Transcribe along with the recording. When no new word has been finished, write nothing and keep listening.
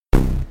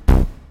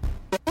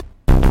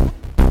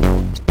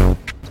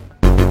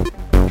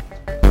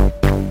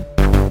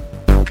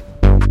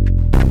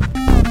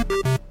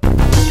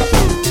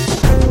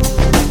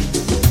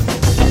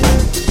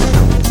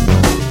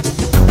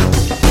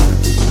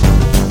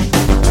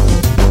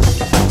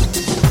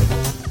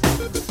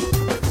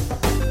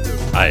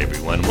Hi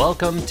everyone,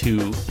 welcome to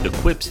the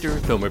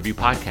Quipster Film Review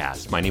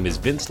Podcast. My name is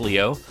Vince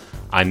Leo.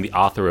 I'm the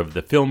author of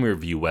the film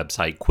review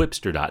website,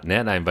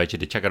 Quipster.net. I invite you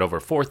to check out over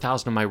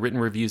 4,000 of my written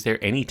reviews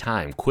there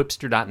anytime,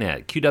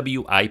 Quipster.net,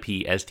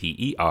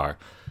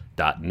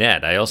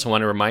 Quipster.net. I also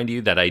want to remind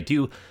you that I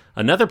do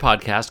another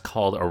podcast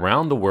called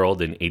Around the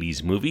World in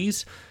 80s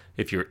Movies.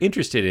 If you're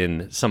interested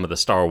in some of the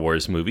Star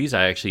Wars movies,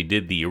 I actually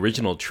did the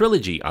original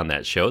trilogy on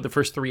that show, the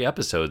first 3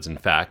 episodes, in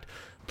fact.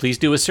 Please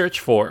do a search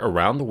for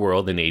Around the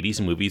World in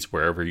 80s Movies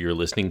wherever you're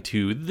listening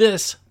to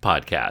this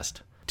podcast.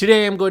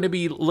 Today I'm going to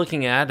be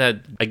looking at,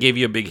 I gave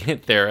you a big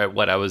hint there at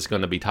what I was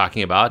going to be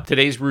talking about.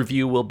 Today's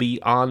review will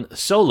be on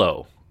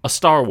Solo, a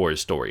Star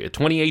Wars story, a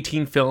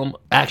 2018 film,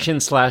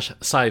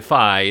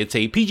 action/sci-fi. It's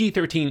a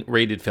PG-13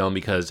 rated film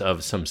because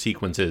of some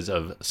sequences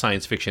of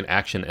science fiction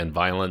action and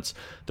violence.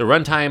 The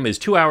runtime is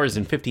 2 hours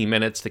and 15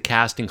 minutes. The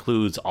cast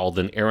includes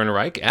Alden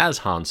Ehrenreich as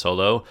Han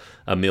Solo,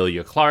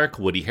 Emilia Clarke,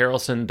 Woody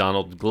Harrelson,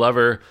 Donald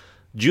Glover,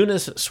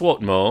 Joonas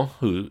Suotamo,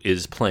 who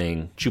is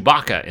playing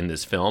Chewbacca in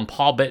this film,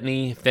 Paul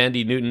Bettany,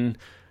 Thandie Newton,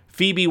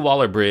 Phoebe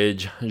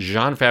Waller-Bridge.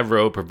 Jon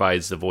Favreau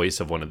provides the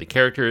voice of one of the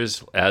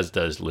characters, as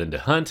does Linda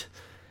Hunt.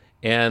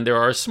 And there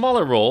are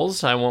smaller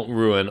roles. I won't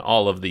ruin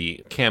all of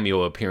the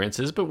cameo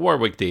appearances, but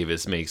Warwick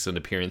Davis makes an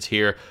appearance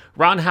here.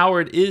 Ron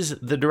Howard is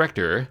the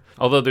director,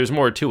 although there's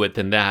more to it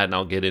than that, and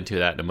I'll get into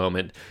that in a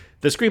moment.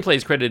 The screenplay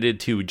is credited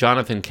to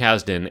Jonathan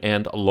Kasdan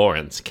and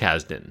Lawrence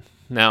Kasdan.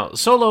 Now,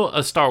 Solo,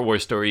 a Star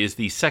Wars story, is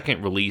the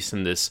second release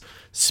in this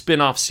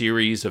spin-off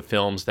series of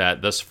films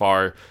that thus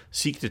far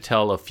seek to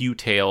tell a few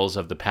tales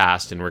of the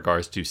past in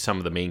regards to some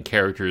of the main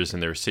characters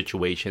and their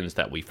situations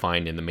that we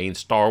find in the main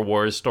Star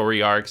Wars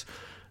story arcs,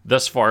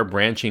 thus far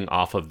branching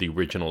off of the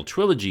original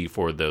trilogy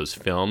for those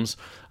films.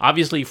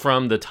 Obviously,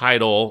 from the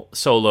title,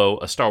 Solo,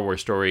 a Star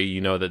Wars story,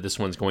 you know that this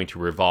one's going to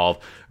revolve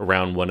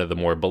around one of the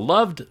more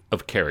beloved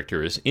of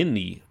characters in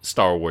the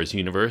Star Wars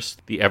universe,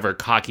 the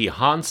ever-cocky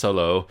Han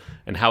Solo,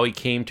 and how he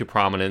came to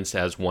prominence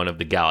as one of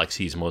the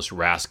galaxy's most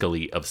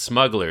rascally of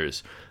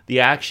smugglers. The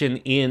action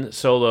in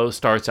Solo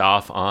starts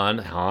off on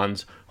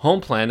Han's home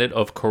planet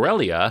of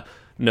Corellia,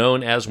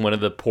 known as one of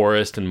the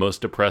poorest and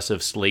most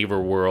oppressive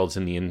slaver worlds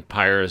in the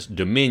Empire's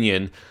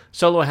dominion.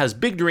 Solo has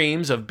big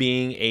dreams of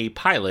being a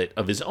pilot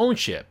of his own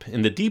ship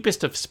in the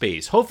deepest of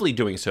space, hopefully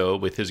doing so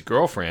with his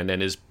girlfriend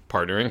and his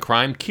partner in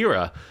crime,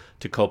 Qi'ra,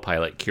 to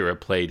co-pilot Qi'ra,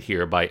 played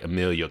here by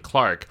Emilia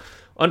Clarke.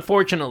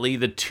 Unfortunately,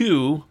 the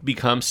two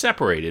become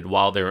separated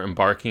while they're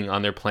embarking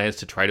on their plans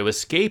to try to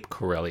escape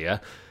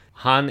Corellia.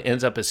 Han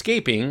ends up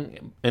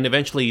escaping and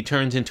eventually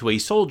turns into a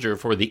soldier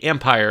for the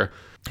Empire.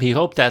 He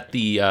hoped that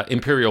the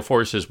Imperial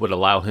forces would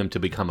allow him to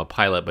become a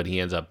pilot, but he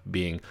ends up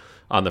being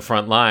on the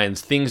front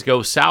lines. Things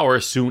go sour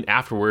soon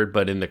afterward,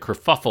 but in the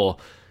kerfuffle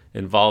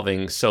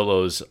involving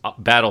Solo's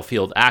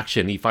battlefield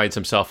action, he finds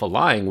himself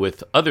allying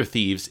with other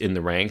thieves in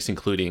the ranks,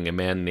 including a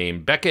man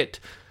named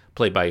Beckett,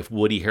 played by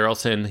Woody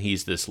Harrelson.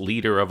 He's this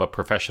leader of a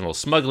professional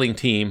smuggling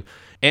team,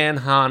 and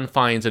Han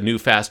finds a new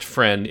fast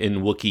friend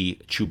in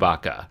Wookiee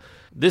Chewbacca.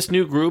 This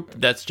new group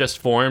that's just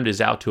formed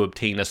is out to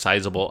obtain a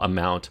sizable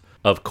amount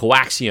of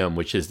coaxium,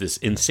 which is this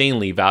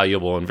insanely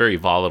valuable and very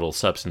volatile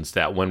substance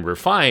that, when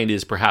refined,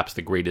 is perhaps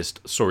the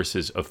greatest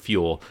sources of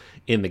fuel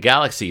in the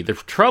galaxy. The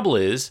trouble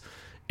is,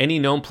 any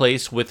known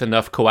place with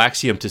enough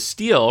coaxium to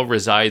steal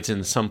resides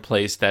in some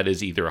place that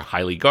is either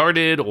highly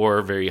guarded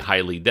or very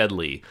highly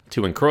deadly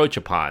to encroach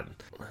upon.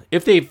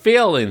 If they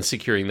fail in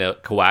securing the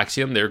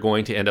coaxium, they're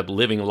going to end up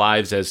living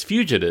lives as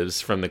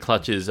fugitives from the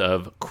clutches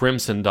of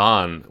Crimson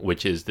Dawn,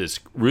 which is this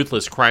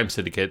ruthless crime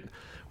syndicate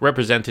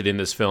represented in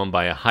this film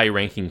by a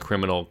high-ranking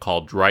criminal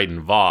called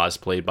Dryden Voss,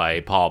 played by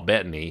Paul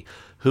Bettany,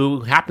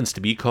 who happens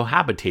to be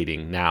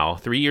cohabitating now,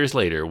 3 years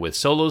later, with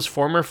Solo's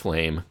former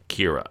flame,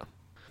 Qi'ra.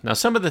 Now,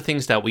 some of the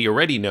things that we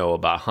already know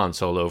about Han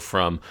Solo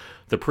from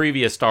the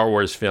previous Star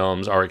Wars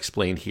films are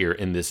explained here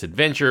in this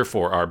adventure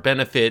for our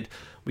benefit.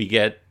 We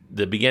get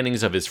the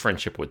beginnings of his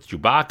friendship with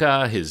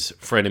Chewbacca, his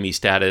frenemy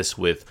status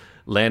with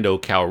Lando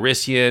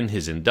Calrissian,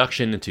 his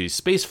induction into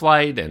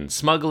spaceflight and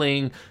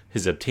smuggling,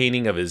 his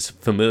obtaining of his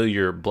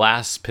familiar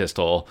blast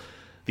pistol,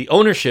 the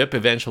ownership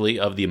eventually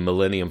of the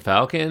Millennium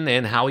Falcon,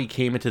 and how he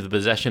came into the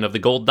possession of the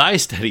gold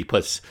dice that he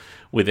puts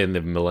within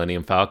the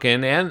Millennium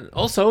Falcon, and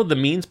also the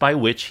means by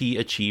which he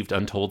achieved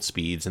untold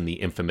speeds in the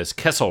infamous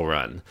Kessel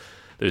Run.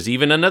 There's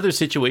even another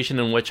situation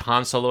in which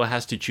Han Solo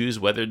has to choose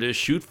whether to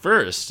shoot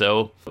first,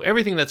 so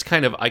everything that's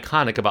kind of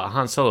iconic about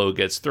Han Solo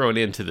gets thrown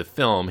into the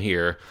film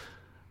here.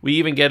 We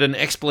even get an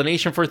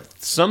explanation for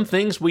some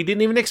things we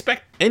didn't even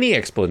expect any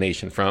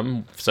explanation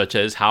from, such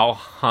as how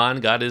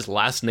Han got his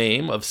last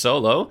name of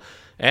Solo,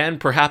 and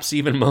perhaps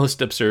even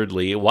most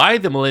absurdly, why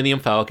the Millennium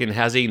Falcon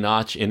has a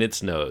notch in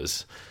its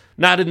nose.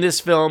 Not in this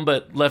film,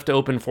 but left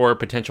open for a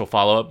potential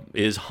follow-up,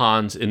 is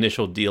Han's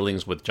initial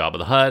dealings with Jabba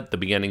the Hutt, the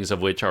beginnings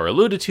of which are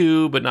alluded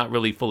to, but not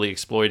really fully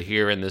explored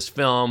here in this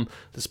film,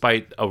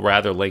 despite a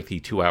rather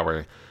lengthy 2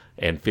 hour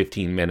and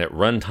 15-minute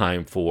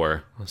runtime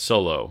for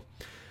Solo.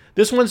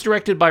 This one's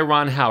directed by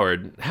Ron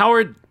Howard.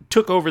 Howard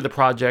took over the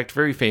project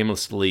very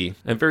famously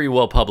and very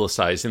well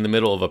publicized in the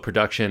middle of a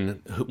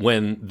production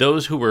when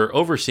those who were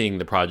overseeing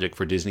the project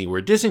for Disney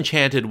were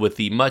disenchanted with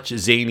the much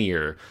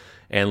zanier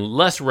and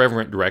less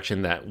reverent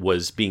direction that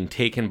was being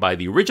taken by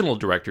the original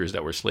directors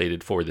that were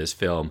slated for this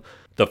film,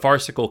 the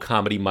farcical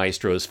comedy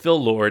maestros Phil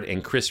Lord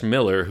and Chris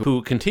Miller,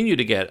 who continue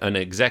to get an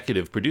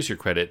executive producer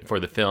credit for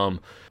the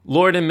film.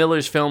 Lord and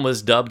Miller's film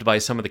was dubbed by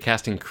some of the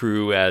casting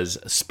crew as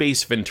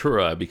Space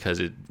Ventura because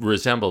it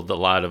resembled a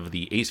lot of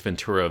the Ace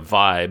Ventura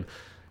vibe.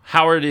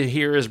 Howard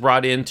here is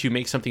brought in to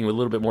make something a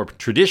little bit more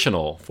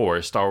traditional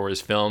for Star Wars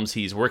films.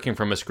 He's working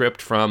from a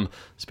script from,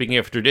 speaking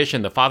of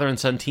tradition, the father and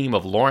son team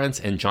of Lawrence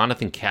and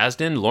Jonathan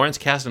Kasdan. Lawrence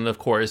Kasdan, of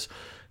course,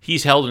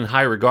 he's held in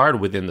high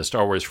regard within the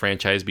Star Wars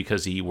franchise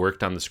because he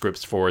worked on the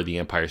scripts for The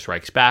Empire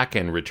Strikes Back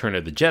and Return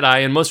of the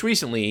Jedi, and most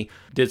recently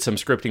did some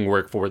scripting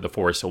work for The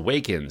Force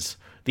Awakens.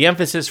 The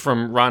emphasis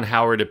from Ron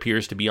Howard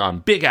appears to be on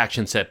big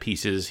action set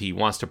pieces. He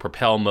wants to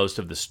propel most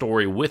of the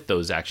story with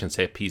those action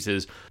set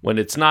pieces. When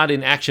it's not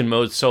in action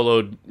mode,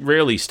 Solo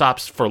rarely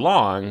stops for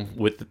long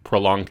with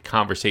prolonged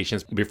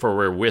conversations before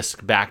we're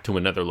whisked back to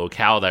another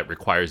locale that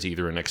requires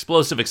either an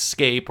explosive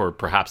escape or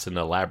perhaps an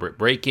elaborate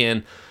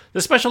break-in.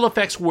 The special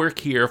effects work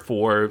here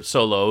for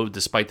Solo,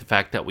 despite the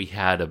fact that we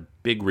had a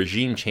big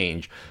regime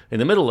change in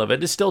the middle of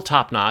it, is still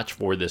top-notch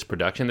for this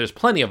production. There's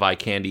plenty of eye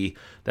candy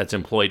that's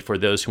employed for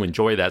those who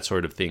enjoy that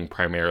sort of thing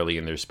primarily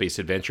in their space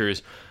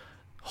adventures.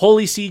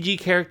 Wholly CG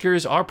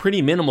characters are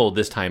pretty minimal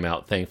this time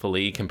out,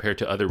 thankfully, compared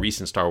to other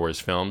recent Star Wars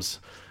films.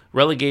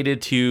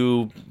 Relegated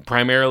to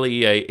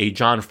primarily a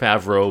Jon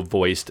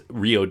Favreau-voiced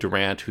Rio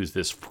Durant, who's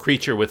this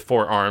creature with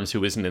 4 arms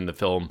who isn't in the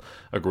film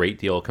a great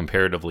deal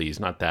comparatively.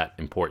 He's not that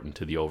important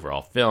to the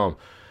overall film.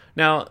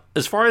 Now,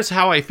 as far as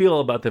how I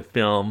feel about the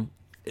film,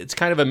 it's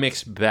kind of a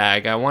mixed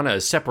bag. I want to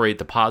separate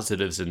the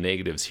positives and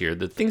negatives here.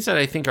 The things that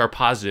I think are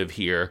positive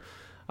here,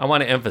 I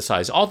want to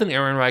emphasize. Alden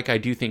Ehrenreich, I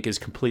do think, is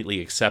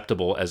completely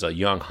acceptable as a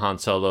young Han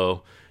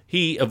Solo.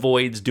 He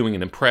avoids doing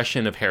an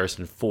impression of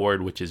Harrison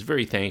Ford, which is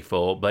very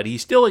thankful, but he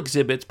still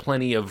exhibits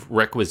plenty of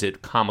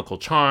requisite comical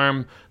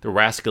charm, the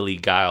rascally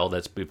guile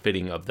that's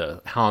befitting of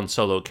the Han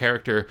Solo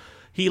character.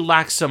 He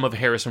lacks some of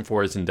Harrison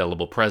Ford's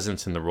indelible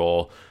presence in the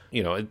role.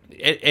 You know,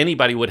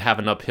 anybody would have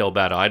an uphill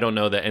battle. I don't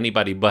know that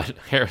anybody but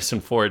Harrison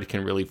Ford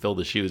can really fill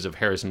the shoes of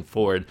Harrison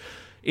Ford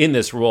in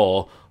this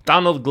role.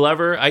 Donald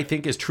Glover, I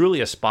think, is truly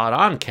a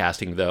spot-on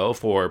casting, though,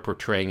 for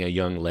portraying a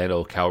young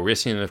Lando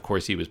Calrissian. Of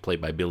course, he was played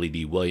by Billy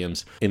Dee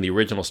Williams in the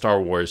original Star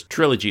Wars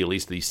trilogy, at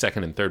least the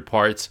second and third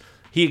parts.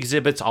 He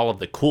exhibits all of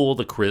the cool,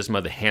 the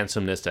charisma, the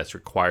handsomeness that's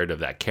required of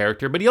that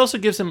character, but he also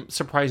gives him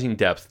surprising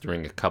depth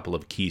during a couple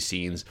of key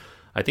scenes.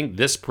 I think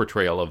this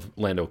portrayal of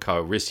Lando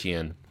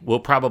Calrissian will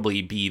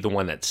probably be the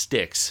one that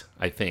sticks,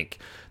 I think.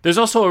 There's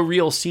also a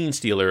real scene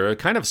stealer, a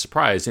kind of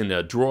surprise in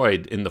a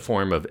droid in the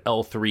form of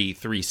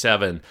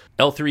L337.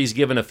 L3 is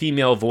given a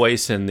female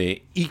voice and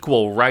the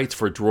equal rights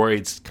for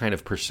droids kind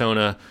of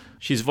persona.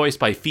 She's voiced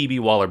by Phoebe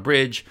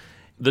Waller-Bridge.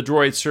 The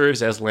droid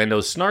serves as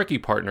Lando's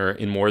snarky partner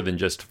in more than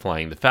just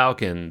flying the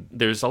Falcon.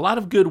 There's a lot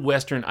of good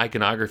Western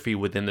iconography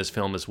within this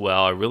film as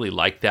well. I really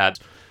like that.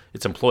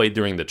 It's employed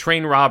during the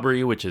train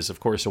robbery, which is, of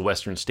course, a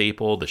Western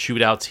staple. The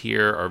shootouts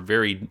here are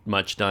very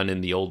much done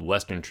in the old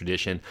Western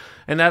tradition,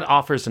 and that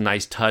offers a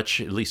nice touch,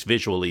 at least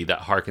visually, that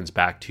harkens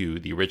back to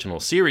the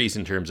original series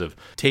in terms of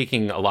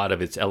taking a lot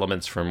of its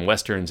elements from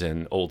Westerns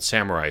and old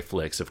samurai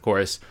flicks, of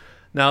course.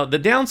 Now, the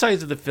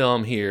downsides of the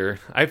film here,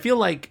 I feel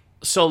like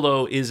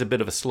Solo is a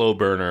bit of a slow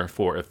burner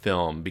for a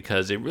film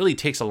because it really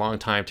takes a long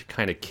time to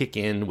kind of kick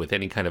in with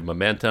any kind of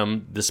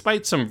momentum,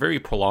 despite some very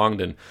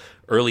prolonged and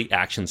early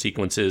action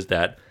sequences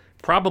that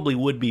probably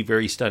would be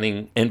very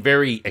stunning and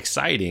very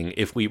exciting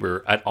if we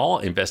were at all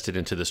invested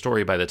into the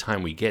story by the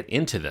time we get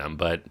into them.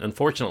 But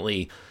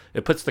unfortunately,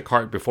 it puts the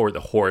cart before the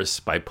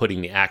horse by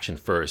putting the action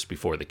first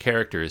before the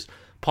characters.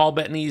 Paul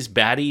Bettany's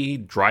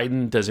baddie,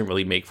 Dryden, doesn't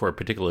really make for a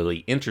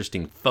particularly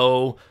interesting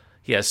foe.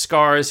 He has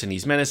scars and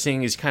he's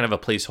menacing. He's kind of a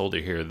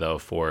placeholder here, though,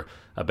 for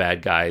a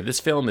bad guy. This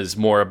film is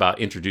more about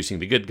introducing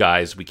the good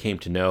guys we came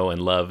to know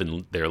and love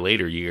in their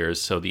later years,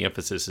 so the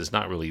emphasis is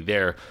not really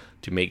there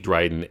to make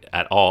Dryden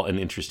at all an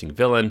interesting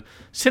villain.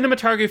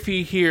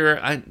 Cinematography here,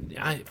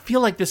 I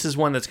feel like this is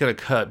one that's going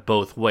to cut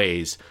both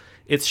ways.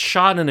 It's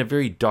shot in a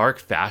very dark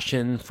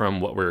fashion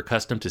from what we're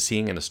accustomed to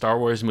seeing in a Star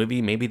Wars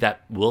movie. Maybe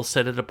that will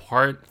set it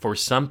apart for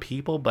some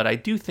people, but I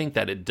do think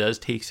that it does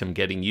take some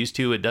getting used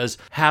to. It does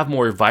have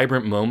more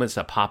vibrant moments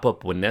that pop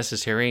up when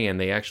necessary, and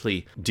they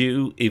actually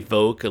do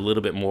evoke a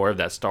little bit more of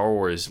that Star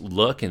Wars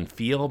look and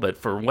feel, but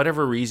for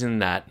whatever reason,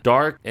 that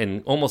dark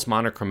and almost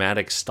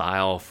monochromatic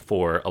style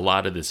for a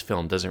lot of this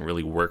film doesn't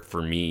really work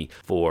for me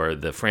for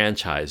the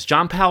franchise.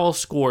 John Powell's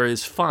score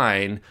is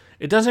fine.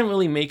 It doesn't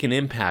really make an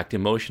impact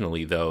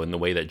emotionally, though, in the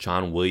way that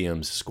John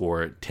Williams'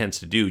 score tends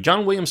to do.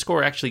 John Williams'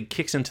 score actually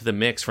kicks into the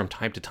mix from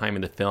time to time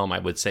in the film. I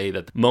would say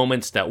that the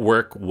moments that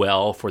work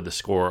well for the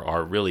score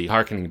are really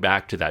harkening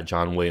back to that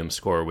John Williams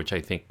score, which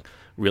I think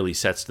really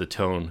sets the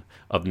tone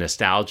of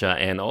nostalgia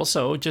and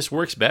also just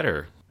works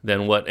better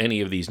than what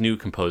any of these new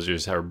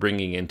composers are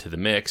bringing into the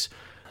mix.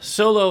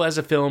 Solo as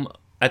a film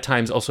at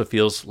times also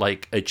feels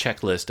like a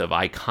checklist of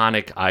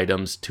iconic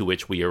items to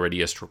which we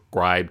already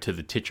ascribe to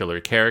the titular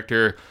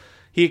character.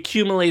 He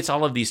accumulates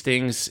all of these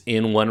things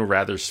in one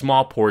rather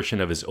small portion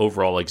of his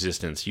overall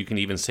existence. You can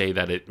even say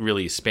that it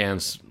really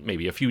spans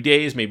maybe a few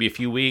days, maybe a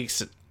few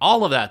weeks.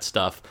 All of that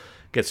stuff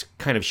gets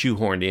kind of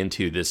shoehorned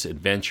into this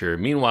adventure.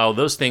 Meanwhile,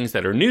 those things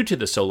that are new to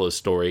the Solo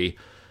story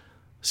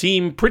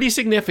seem pretty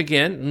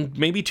significant, and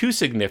maybe too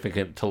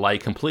significant to lie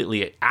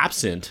completely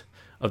absent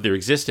of their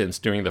existence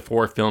during the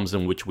 4 films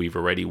in which we've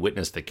already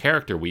witnessed the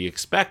character. We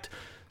expect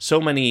so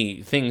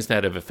many things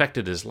that have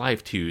affected his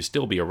life to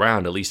still be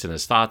around, at least in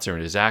his thoughts or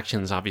in his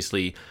actions.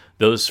 Obviously,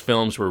 those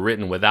films were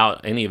written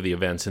without any of the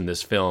events in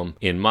this film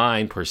in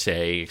mind, per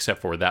se, except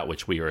for that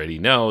which we already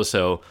know.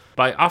 So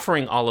by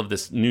offering all of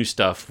this new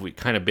stuff, we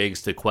kind of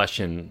begs the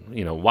question,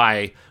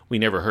 why we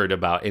never heard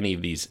about any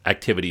of these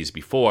activities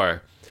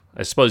before.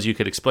 I suppose you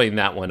could explain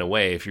that one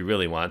away if you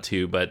really want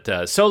to,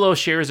 but Solo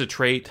shares a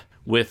trait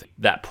with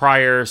that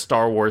prior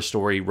Star Wars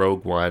story,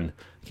 Rogue One,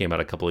 came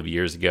out a couple of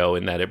years ago,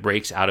 in that it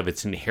breaks out of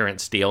its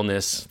inherent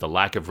staleness, the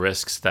lack of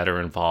risks that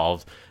are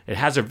involved. It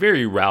has a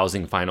very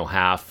rousing final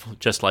half,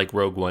 just like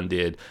Rogue One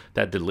did,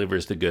 that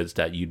delivers the goods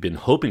that you'd been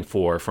hoping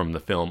for from the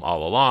film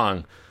all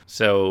along.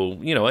 So,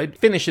 it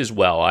finishes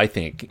well, I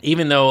think,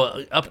 even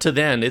though up to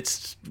then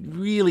it's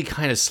really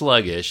kind of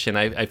sluggish, and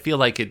I feel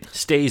like it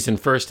stays in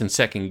first and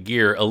second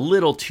gear a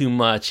little too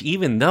much,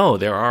 even though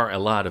there are a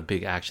lot of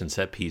big action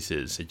set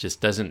pieces. It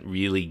just doesn't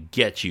really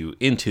get you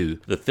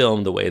into the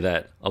film the way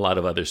that a lot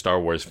of other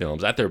Star Wars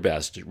films, at their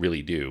best,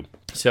 really do.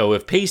 So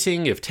if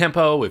pacing, if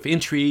tempo, if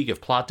intrigue,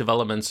 if plot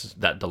developments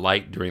that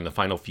delight during the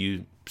final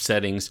few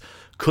settings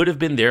could have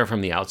been there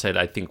from the outset,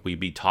 I think we'd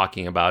be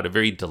talking about a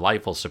very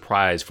delightful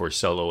surprise for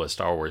Solo, a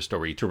Star Wars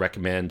story to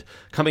recommend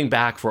coming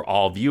back for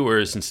all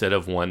viewers instead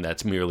of one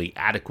that's merely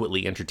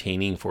adequately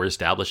entertaining for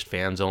established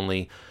fans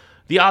only.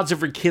 The odds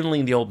of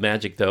rekindling the old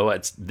magic, though,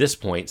 at this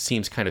point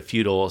seems kind of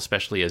futile,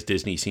 especially as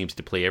Disney seems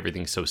to play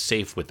everything so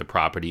safe with the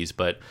properties.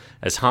 But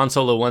as Han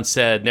Solo once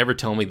said, never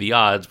tell me the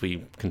odds.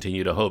 We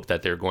continue to hope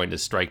that they're going to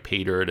strike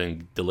pay dirt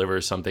and deliver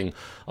something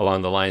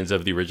along the lines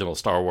of the original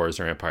Star Wars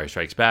or Empire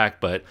Strikes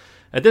Back. But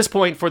at this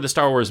point, for the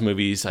Star Wars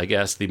movies, I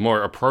guess the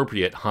more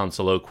appropriate Han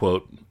Solo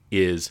quote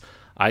is,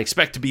 "I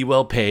expect to be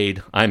well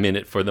paid. I'm in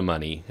it for the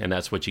money." And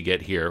that's what you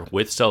get here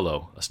with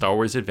Solo, a Star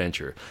Wars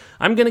adventure.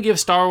 I'm going to give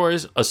Star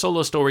Wars, a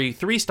Solo story,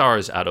 3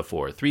 stars out of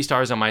 4. 3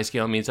 stars on my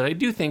scale means that I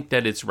do think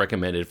that it's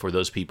recommended for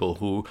those people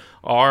who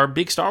are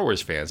big Star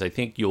Wars fans. I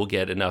think you'll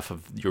get enough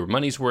of your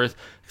money's worth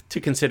to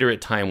consider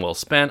it time well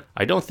spent.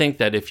 I don't think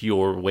that if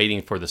you're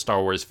waiting for the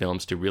Star Wars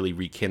films to really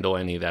rekindle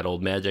any of that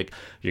old magic,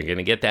 you're going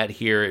to get that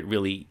here. It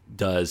really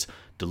does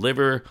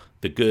deliver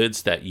the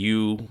goods that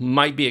you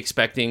might be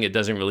expecting. It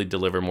doesn't really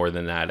deliver more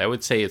than that. I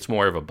would say it's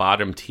more of a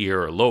bottom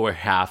tier or lower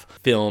half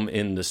film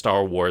in the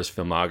Star Wars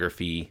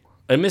filmography.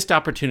 A missed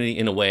opportunity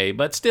in a way,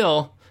 but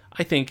still,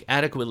 I think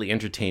adequately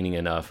entertaining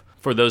enough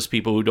for those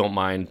people who don't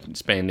mind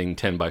spending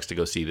 $10 to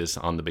go see this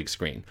on the big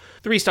screen.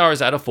 3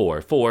 stars out of 4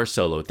 for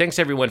Solo. Thanks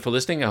everyone for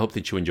listening. I hope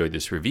that you enjoyed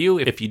this review.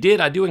 If you did,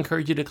 I do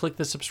encourage you to click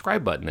the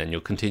subscribe button, and you'll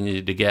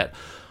continue to get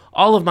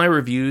all of my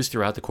reviews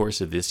throughout the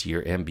course of this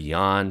year and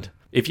beyond.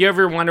 If you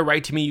ever want to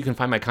write to me, you can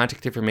find my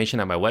contact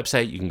information on my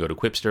website. You can go to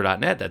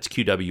quipster.net. That's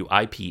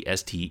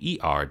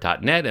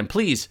QWIPSTER.net. And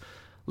please,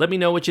 let me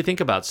know what you think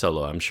about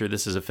Solo. I'm sure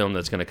this is a film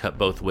that's going to cut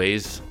both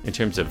ways in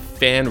terms of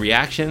fan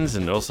reactions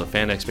and also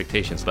fan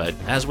expectations. But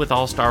as with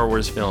all Star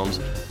Wars films,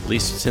 at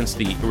least since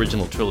the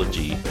original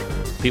trilogy,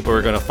 people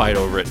are going to fight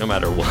over it no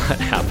matter what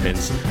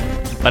happens.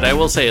 But I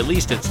will say at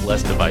least it's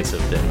less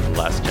divisive than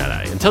The Last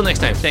Jedi. Until next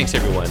time, thanks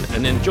everyone,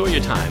 and enjoy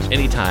your time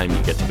anytime you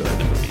get to go to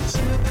the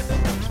movies.